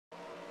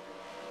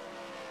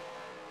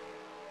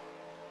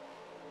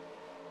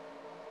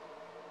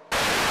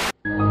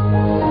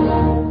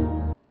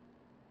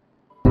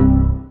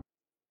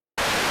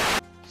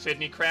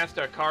Sydney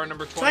Cresta, car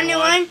number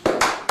 21. 21.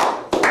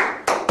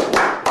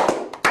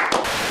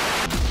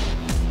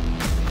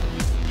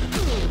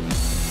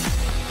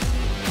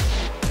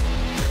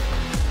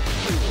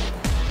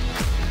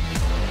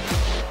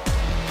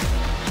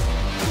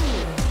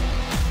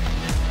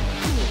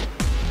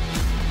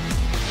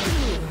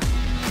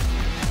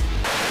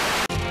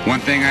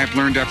 One thing I've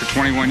learned after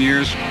 21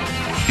 years,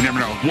 you never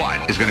know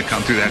what is going to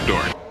come through that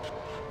door.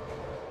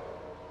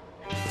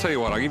 I'll tell you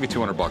what, I'll give you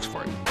 $200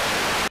 for it.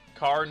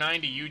 Car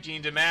 90,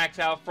 Eugene DeMax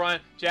out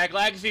front. Jack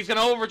Legacy's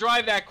gonna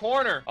overdrive that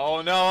corner.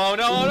 Oh no, oh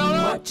no, oh no,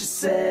 no. What you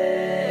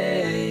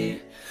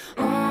say?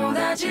 Oh,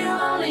 that you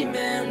only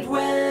meant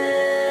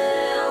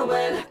well,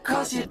 well,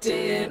 'cause you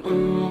did.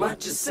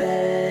 What you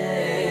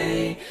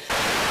say?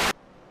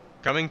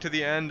 Coming to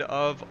the end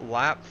of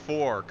lap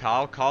 4,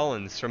 Kyle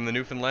Collins from the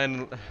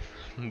Newfoundland.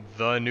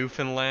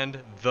 Newfoundland.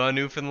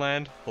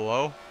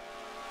 Hello?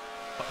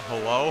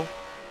 Hello?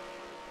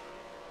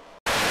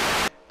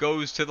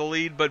 Goes to the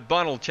lead, but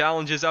Bunnell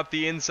challenges up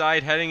the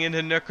inside, heading into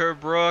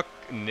Knickerbrook.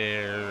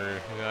 No,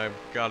 I've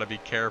got to be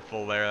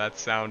careful there. That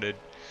sounded...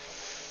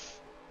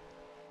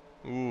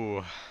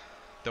 Ooh,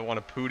 don't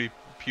want to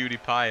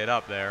PewDiePie it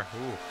up there.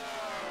 Ooh.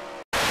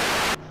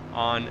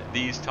 On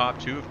these top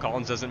two, if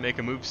Collins doesn't make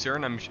a move,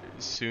 Cern,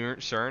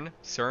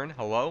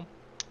 hello?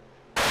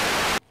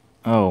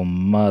 Oh,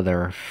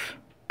 mother...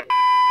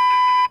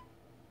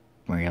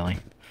 Really?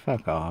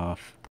 Fuck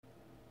off.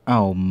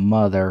 Oh,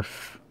 mother...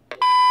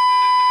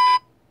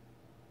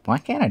 Why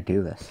can't I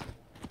do this?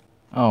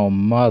 Oh,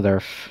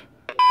 mother...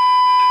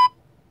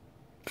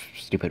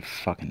 Stupid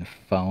fucking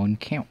phone.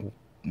 Can't...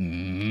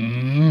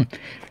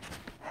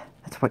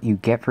 That's what you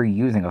get for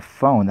using a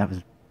phone. That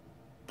was...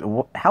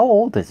 How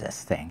old is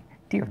this thing?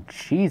 Dear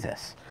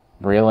Jesus.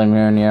 Really,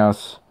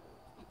 Munoz?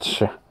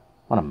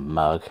 What a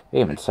mug. It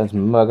even says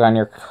mug on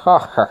your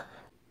car.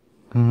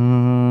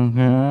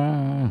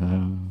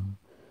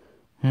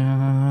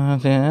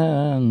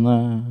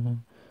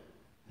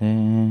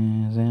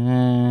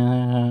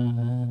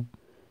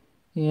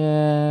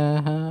 Yeah.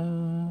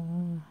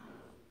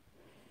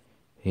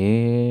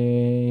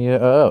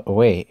 Oh,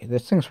 wait.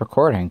 This thing's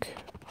recording.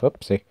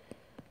 Whoopsie.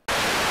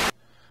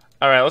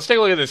 Alright, let's take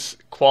a look at this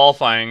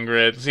qualifying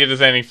grid. See if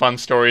there's any fun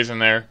stories in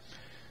there.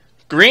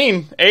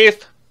 Green,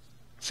 8th.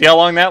 See how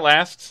long that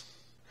lasts.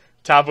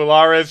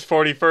 Tabulares,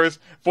 41st.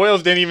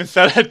 Voiles didn't even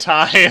set a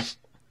time.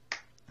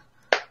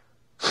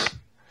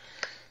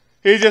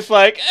 He's just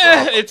like,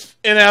 it's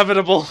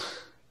inevitable.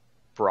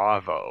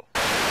 Bravo.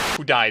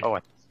 Who died? Oh,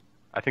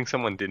 I think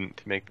someone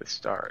didn't make the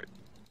start.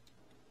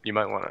 You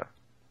might want to...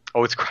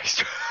 Oh, it's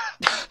Christ.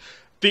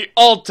 The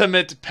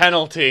ultimate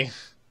penalty.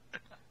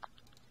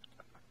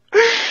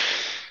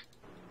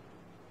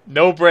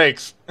 No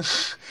brakes.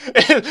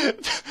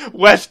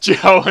 Wes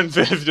Jones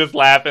is just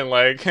laughing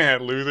like,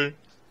 loser.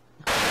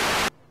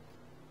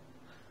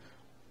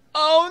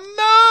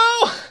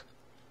 Oh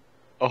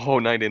no! Oh,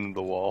 night into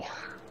the wall.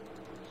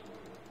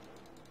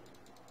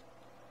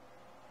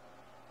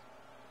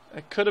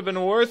 That could have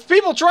been worse.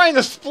 People trying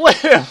to split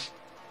him!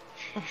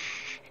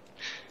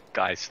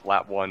 Guys,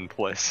 lap 1,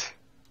 please.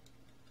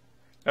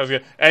 That was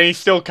good. And he's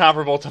still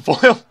comparable to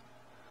Foyle.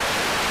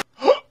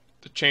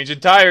 They're changing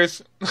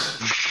tires.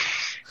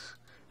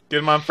 Get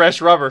him on fresh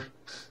rubber.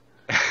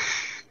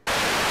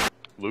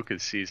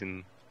 Luca's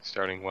season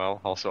starting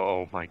well. Also,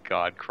 oh my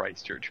god,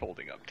 Christchurch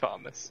holding up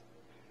Thomas.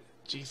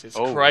 Jesus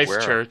Oh,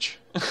 Christchurch.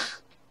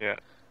 Yeah.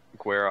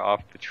 Guerra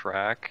off the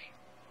track.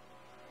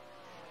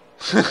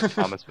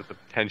 Thomas with a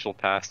potential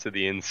pass to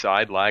the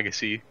inside.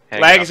 Legacy's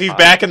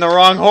backing the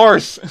wrong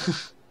horse.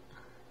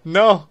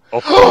 No.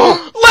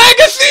 Oh.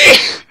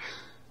 Legacy!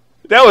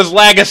 That was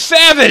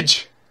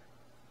Savage.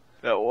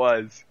 That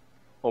was.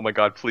 Oh my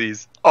god,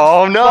 please.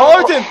 Oh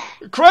no! Fullerton!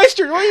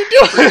 Christchurch, what are you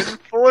doing?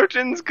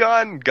 Fullerton's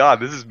gone. God,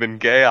 this has been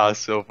chaos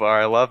so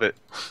far. I love it.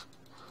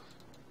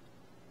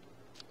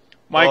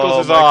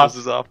 Michaels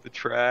is off the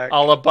track.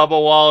 A la Bubba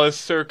Wallace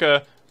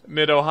circa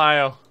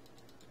mid-Ohio.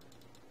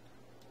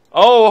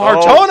 Oh,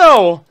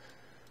 Hartono!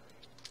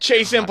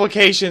 Chase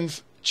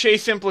implications.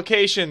 Chase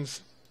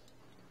implications.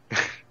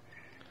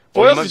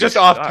 Foyles is just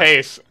off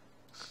pace.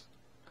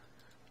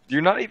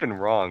 You're not even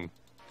wrong.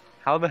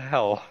 How the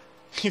hell?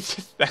 He's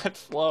just that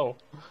slow.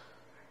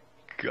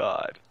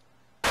 God.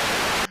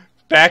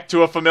 Back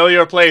to a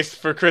familiar place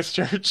for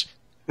Christchurch.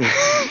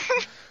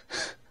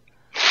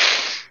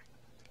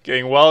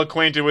 Getting well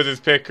acquainted with his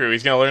pit crew.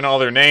 He's going to learn all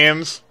their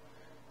names.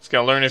 He's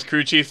going to learn his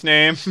crew chief's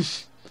name.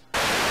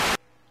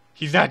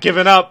 He's not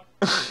giving up.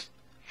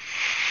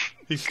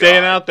 He's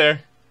staying out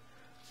there.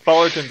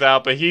 Fullerton's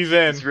out, but he's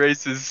in. This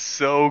race is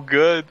so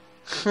good.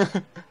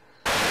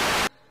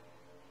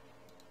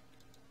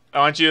 I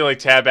want you to like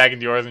tab back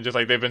into yours and just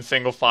like they've been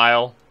single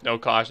file, no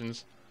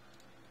cautions.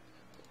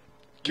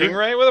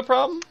 King-Ray with a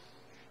problem?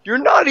 You're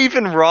not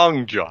even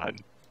wrong, John.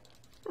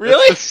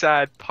 Really? That's the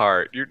sad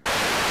part.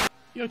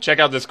 Yo, check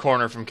out this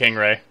corner from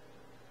King-Ray.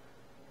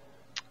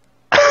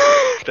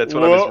 That's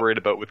what I was worried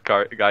about with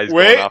guys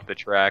going off the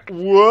track.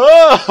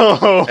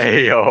 Whoa!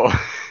 Ayo.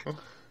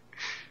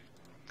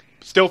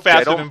 Still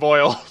faster than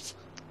Boyles.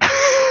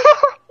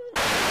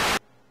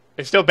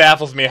 It still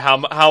baffles me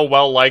how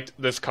well liked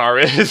this car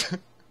is.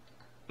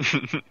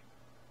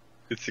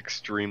 It's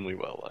extremely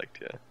well liked,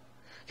 yeah.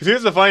 Because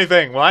here's the funny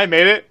thing: when I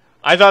made it,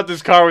 I thought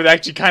this car was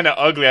actually kind of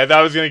ugly. I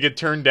thought it was gonna get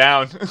turned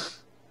down.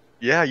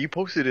 Yeah, you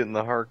posted it in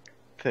the HARC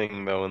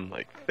thing though, and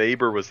like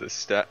Faber was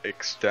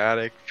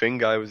ecstatic, Fin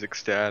guy was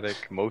ecstatic.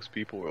 Most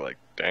people were like,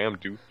 "Damn,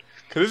 dude."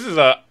 Because this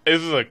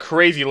is a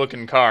crazy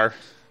looking car.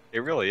 It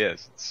really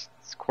is. It's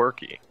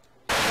quirky.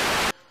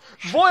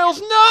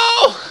 Voiles,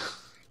 no!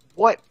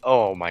 What?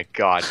 Oh my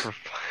god, for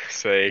fuck's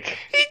sake.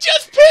 He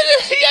just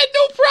pitted! He had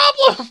no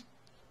problem!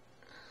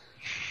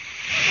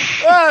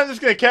 I'm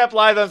just gonna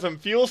capitalize on some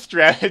fuel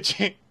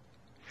strategy.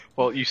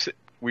 Well,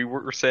 we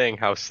were saying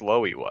how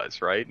slow he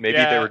was, right? Maybe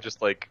they Yeah. were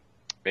just like,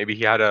 maybe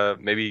he had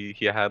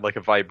like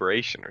a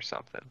vibration or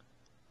something.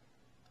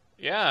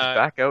 Yeah,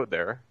 Back out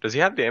there. Does he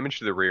have damage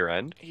to the rear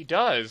end? he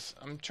does.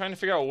 I'm trying to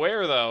figure out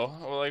where, though.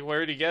 Or, like,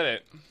 where did he get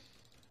it?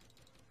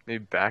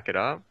 Maybe back it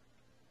up?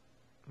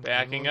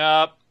 Backing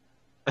up.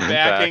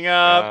 Backing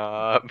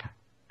up.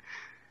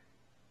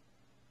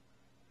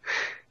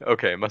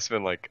 Okay, it must have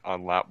been like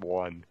on lap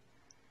 1.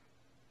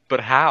 But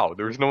how?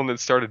 There was no one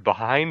that started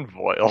behind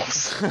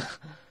Voiles.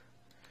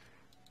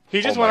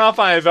 He just Oh went my- off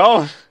on his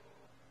own.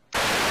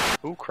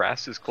 Ooh,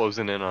 Krast is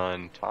closing in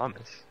on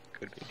Thomas.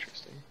 Could be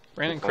interesting.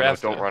 Brandon Oh, no,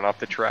 Krast. don't run off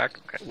the track.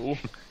 Okay.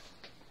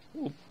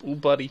 Ooh,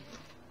 buddy.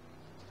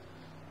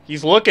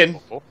 He's looking.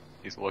 Oh,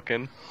 he's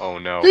looking. Oh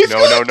no. He's No.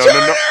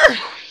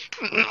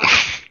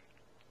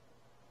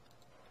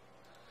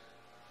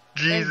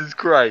 Jesus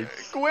Christ.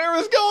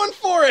 Guerra's going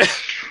for it.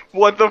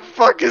 What the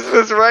fuck is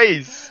this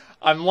race?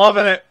 I'm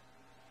loving it.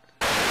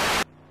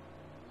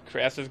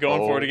 Krast is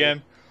going for it Oh.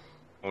 again.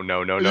 Oh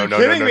no. Are you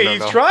kidding me?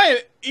 He's trying.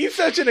 He's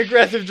such an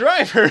aggressive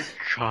driver.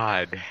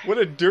 God. What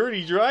a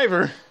dirty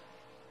driver.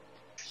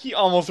 He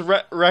almost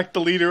wrecked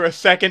the leader a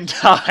second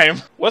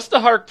time. What's the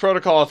HARC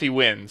protocol if he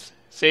wins?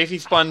 Say if he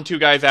spun 2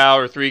 guys out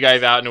or 3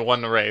 guys out and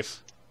won the race.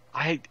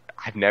 I've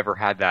never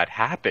had that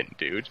happen,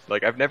 dude.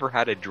 Like, I've never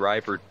had a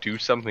driver do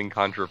something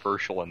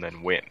controversial and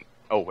then win.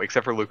 Oh,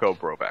 except for Luko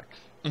Brobeck.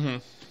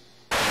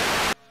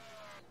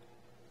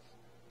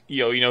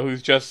 Yo, you know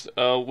who's just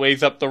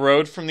ways up the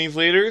road from these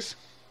leaders?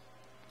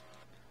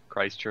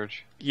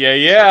 Christchurch.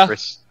 Yeah.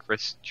 Chris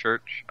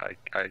Church.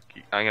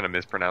 I'm gonna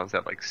mispronounce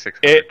that like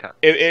 600 times.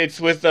 It's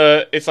with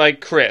it's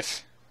like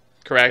Chris,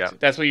 correct? Yeah.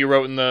 That's what you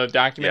wrote in the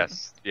document.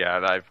 Yes. Yeah,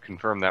 and I've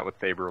confirmed that with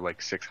Faber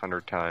like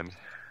 600 times.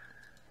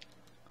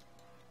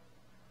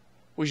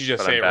 We should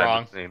just But say I'm it bad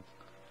wrong. with the name.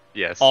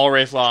 Yes. All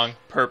race long,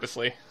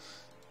 purposely.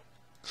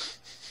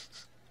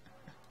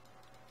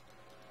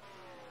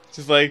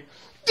 Just like,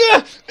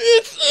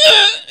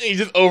 he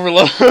just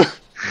overload.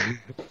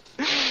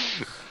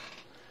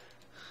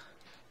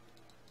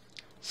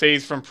 Say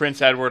he's from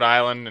Prince Edward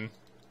Island and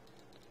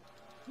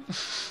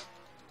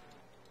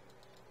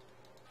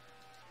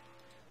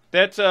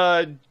that's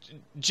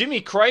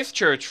Jimmy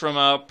Christchurch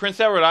from Prince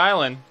Edward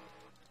Island.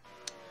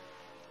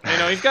 You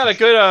know, he's got a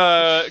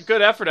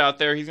good effort out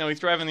there. He's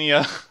driving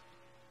the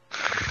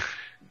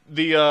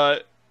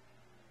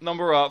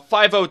number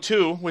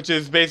 502, which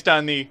is based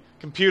on the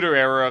computer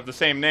error of the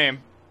same name.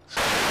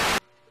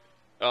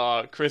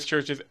 Chris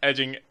Church is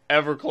edging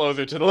ever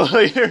closer to the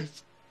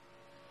leaders.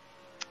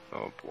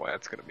 Oh boy,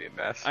 that's gonna be a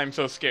mess. I'm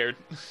so scared.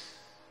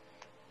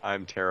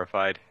 I'm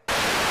terrified.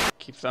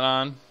 Keeps it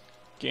on.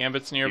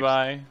 Gambit's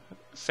nearby.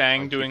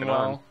 Sang I'll doing keep it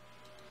on. well.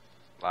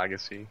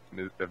 Legacy,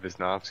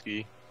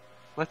 Visnovsky.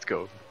 Let's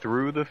go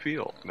through the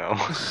field. No.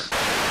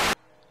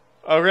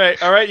 All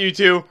right, you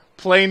two,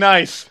 play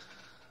nice.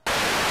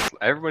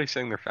 Everybody's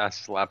saying their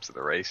fastest laps of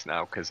the race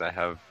now because I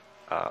have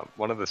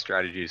one of the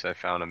strategies I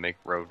found to make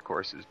road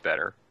courses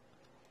better,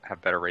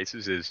 have better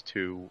races, is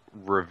to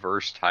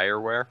reverse tire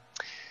wear.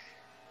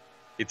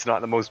 It's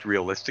not the most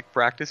realistic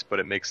practice, but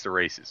it makes the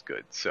races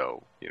good.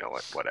 So you know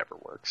what, whatever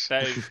works.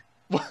 That is.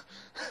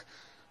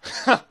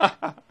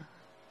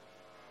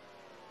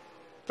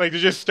 Like they're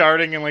just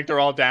starting and like they're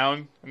all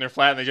down and they're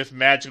flat and they just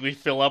magically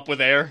fill up with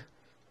air.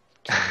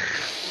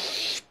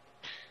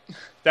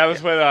 That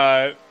was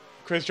what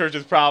Chris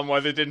Church's problem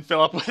was. It didn't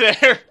fill up with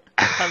air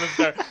on the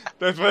start.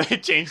 That's why they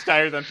changed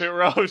tires on pit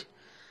road.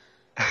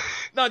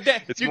 No,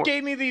 you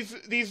gave me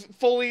these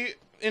fully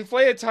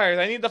inflated tires.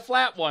 I need the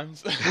flat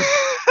ones.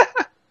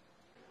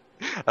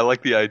 I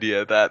like the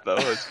idea of that though.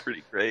 It's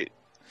pretty great.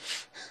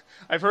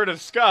 I've heard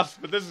of scuffs,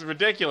 but this is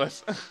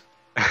ridiculous.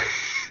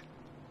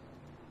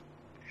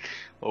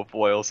 Oh,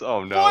 Voiles.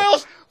 Oh no.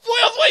 Voiles,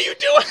 what are you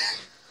doing?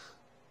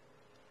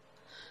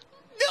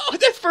 No,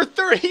 that's for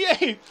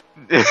 38th.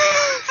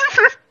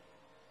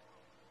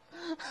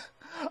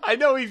 I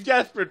know he's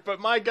desperate, but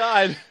my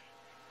God.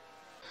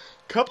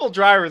 Couple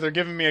drivers are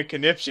giving me a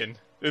conniption.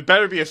 There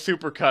better be a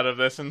supercut of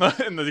this in the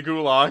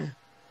Gulag.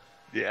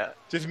 Yeah.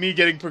 Just me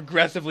getting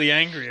progressively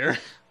angrier.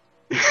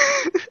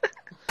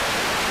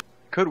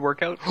 Could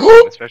work out.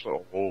 Especially.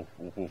 Oh,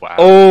 wow.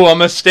 Oh, a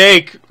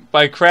mistake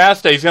by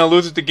Krasta. He's gonna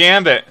lose it to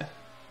Gambit.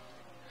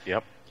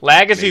 Yep.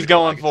 Legacy's Maybe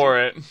going Legacy. for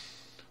it.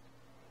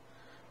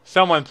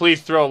 Someone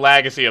please throw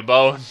Legacy a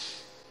bone.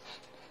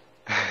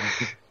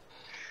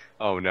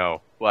 Oh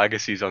no.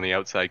 Legacy's on the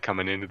outside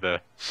coming into the...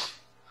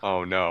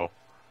 Oh no.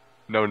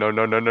 No, no,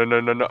 no, no, no,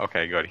 no, no, no.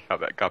 Okay, good. He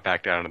got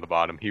back down to the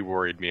bottom. He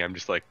worried me. I'm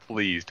just like,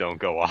 please don't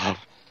go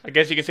off. I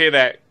guess you could say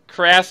that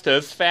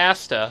Krasta's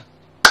faster.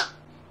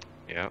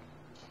 Yeah.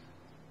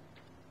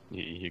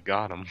 You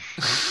got him.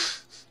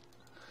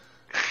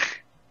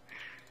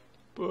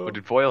 What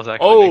did Voiles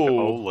actually make?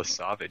 Oh, La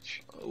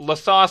Savage. La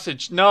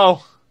Sausage,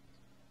 no.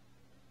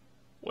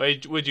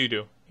 What'd you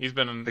do? He's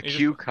been... The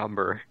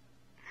cucumber.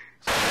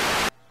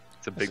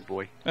 It's a big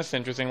boy. That's an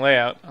interesting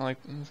layout. I like...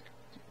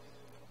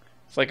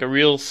 It's like a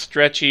real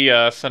stretchy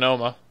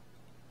Sonoma.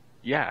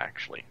 Yeah,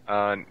 actually.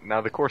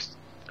 Now the course,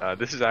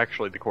 this is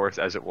actually the course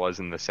as it was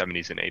in the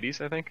 70s and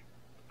 80s, I think.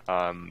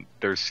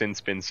 There's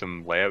since been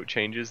some layout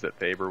changes that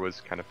Faber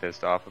was kind of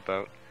pissed off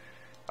about.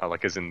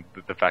 Like as in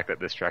the fact that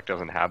this track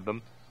doesn't have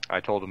them. I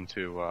told him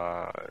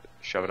to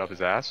shove it up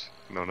his ass.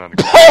 No, not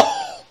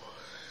exactly.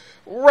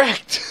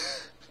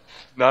 Wrecked!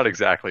 Not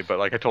exactly, but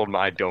like I told him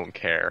I don't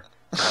care.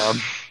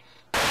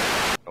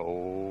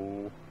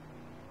 Oh.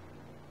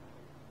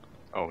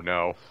 Oh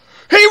no.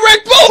 He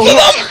wrecked both of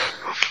them!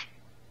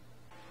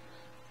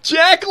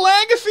 Jack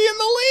Legacy in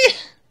the lead!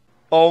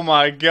 Oh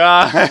my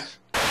god.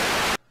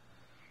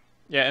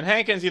 Yeah, and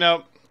Hankins, you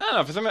know, I don't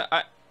know,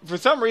 for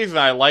some reason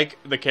I like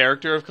the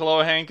character of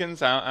Kaloa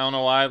Hankins. I don't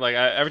know why. Like,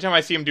 every time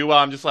I see him do well,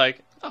 I'm just like,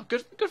 oh,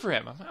 good for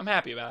him. I'm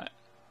happy about it.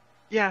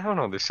 Yeah, I don't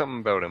know. There's something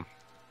about him.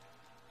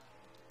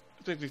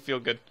 It makes me feel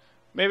good.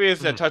 Maybe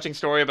it's a touching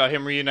story about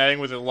him reuniting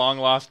with his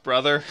long-lost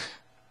brother.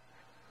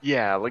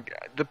 Yeah, like,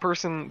 the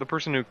person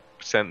who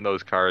sent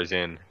those cars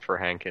in for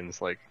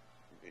Hankins, like,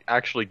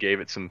 actually gave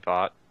it some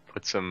thought,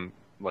 put some,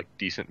 like,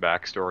 decent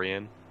backstory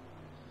in.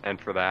 And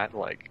for that,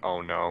 like,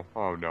 oh no,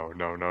 no, no,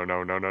 no,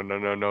 no, no, no,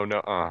 no, no,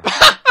 no,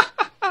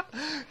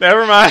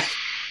 Never mind.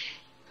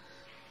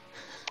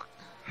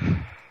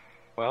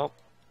 Well,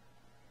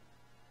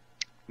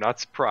 not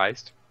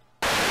surprised.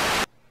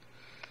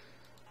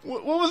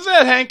 What was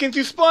that, Hankins?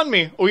 You spun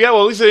me. Oh yeah,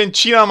 well at least I didn't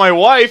cheat on my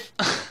wife.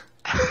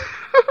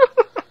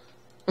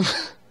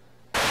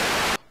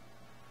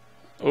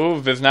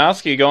 Oh,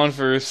 Wisnowski going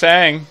for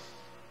Sang.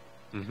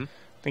 I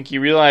think he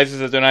realizes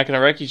that they're not going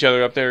to wreck each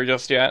other up there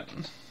just yet.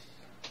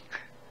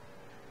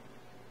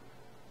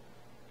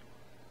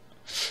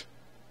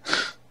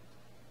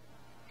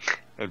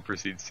 And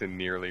proceeds to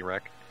nearly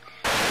wreck.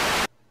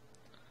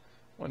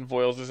 When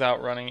Voiles is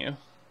outrunning you.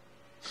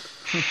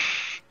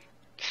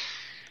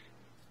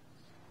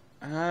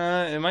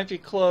 It might be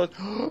close.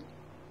 Oh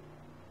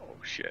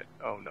shit.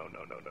 Oh no, no,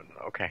 no, no,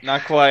 no. Okay.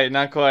 Not quite,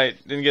 not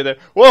quite. Didn't get there.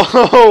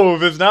 Whoa,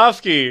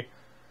 Wisnowski!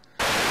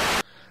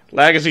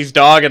 Legacy's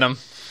dogging him.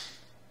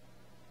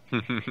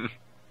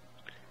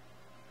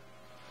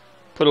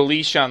 Put a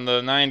leash on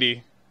the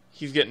 90.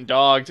 He's getting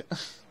dogged.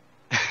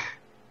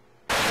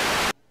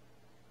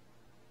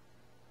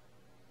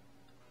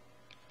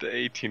 The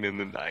 18 and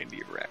the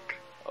 90 wreck.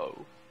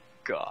 Oh,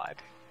 God.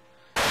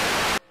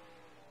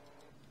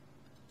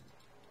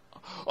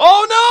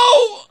 Oh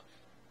no!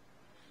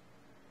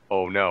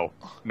 Oh no.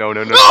 No,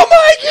 no, no. Oh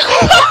my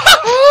god!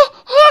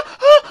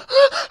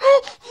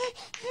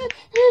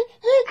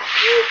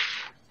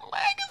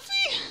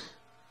 Legacy!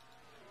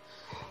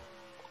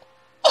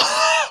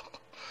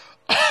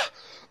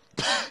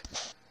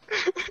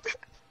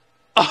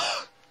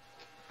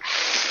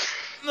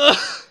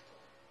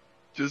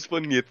 Just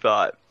when you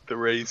thought the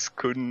race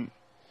couldn't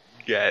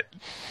get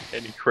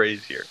any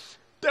crazier.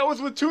 That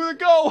was with 2 to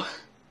go!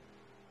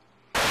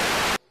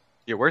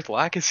 Yeah, where's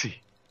Legacy?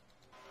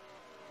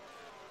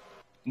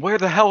 Where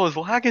the hell is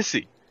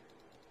Legacy?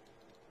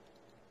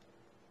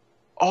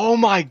 Oh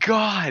my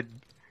god!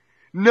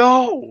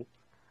 No!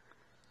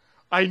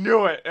 I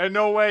knew it. And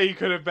no way he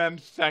could have been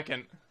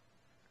second.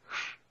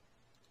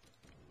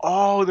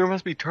 Oh, there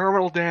must be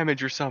terminal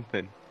damage or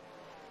something.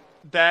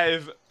 That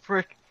is...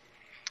 Frick.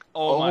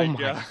 Oh my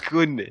god.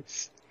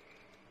 Goodness.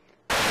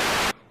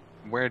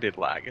 Where did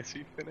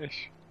Legacy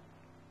finish?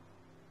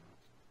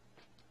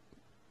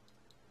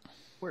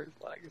 Where's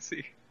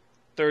Legacy?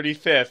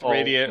 35th, Oh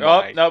radiator.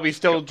 my Oh, no, he's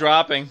still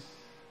dropping.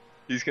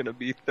 He's gonna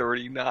be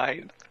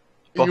 39th.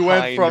 You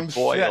went from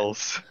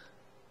Voiles.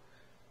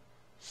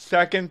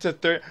 Second to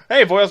third.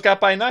 Hey, Voiles got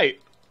by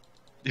night.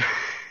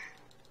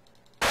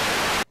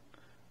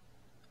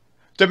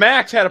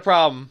 DeMax had a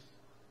problem.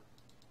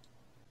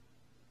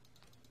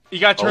 He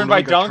got turned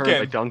by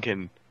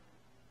Duncan.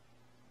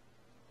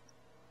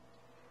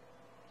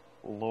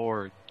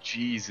 Lord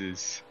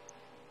Jesus.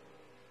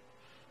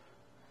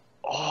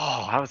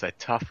 Oh, that was a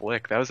tough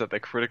lick. That was at the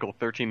critical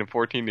 13 and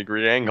 14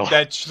 degree angle.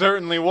 That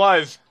certainly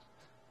was.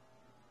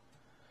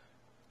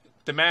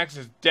 DeMax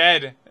is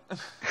dead.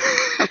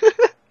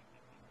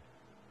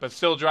 But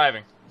still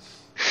driving.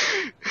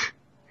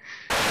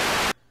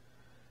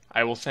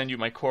 I will send you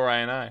my Core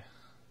I.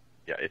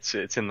 Yeah, it's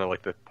in the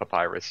the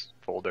papyrus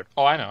folder.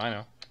 Oh, I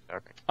know.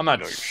 Okay. I'm not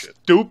You know your shit.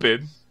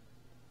 stupid.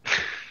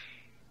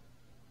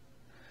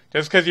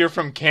 Just because you're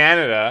from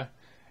Canada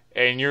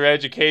and your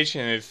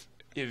education is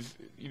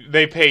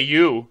they pay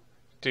you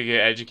to get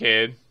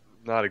educated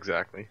Not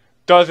exactly.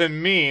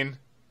 doesn't mean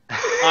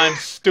I'm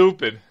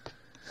stupid.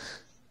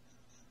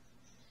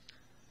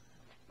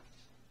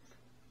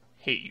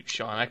 Hate you,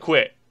 Sean. I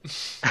quit.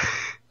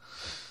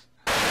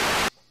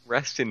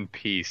 Rest in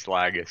peace,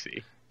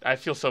 Legacy. I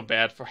feel so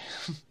bad for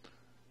him.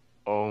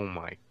 Oh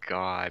my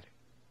god.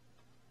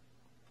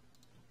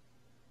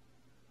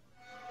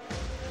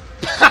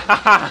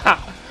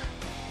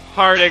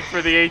 Heartache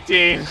for the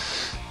 18.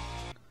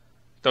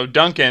 Though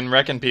Duncan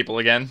wrecking people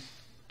again.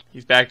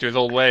 He's back to his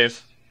old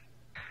ways.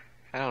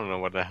 I don't know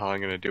what the hell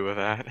I'm gonna do with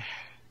that.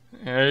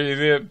 He's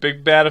a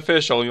big bad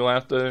official. You'll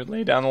have to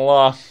lay down the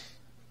law.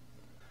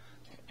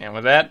 And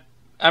with that,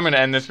 I'm going to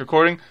end this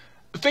recording.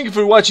 Thank you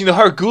for watching the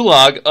HARC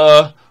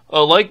Gulag.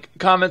 Like,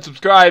 comment,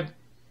 subscribe,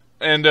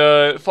 and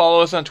follow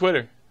us on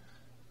Twitter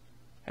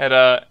at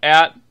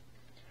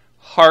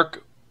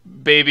HARC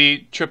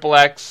Baby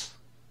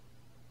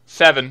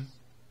XXX7.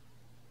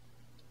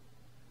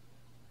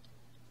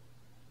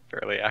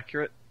 Fairly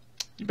accurate.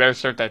 You better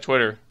start that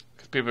Twitter,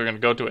 because people are going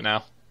to go to it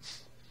now.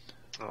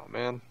 Oh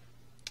man.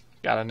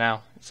 Got it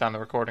now. It's on the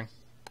recording.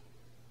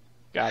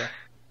 Got it.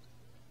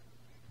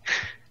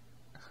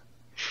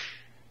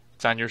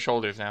 It's on your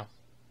shoulders now.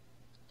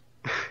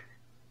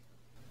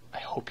 I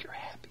hope you're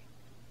happy.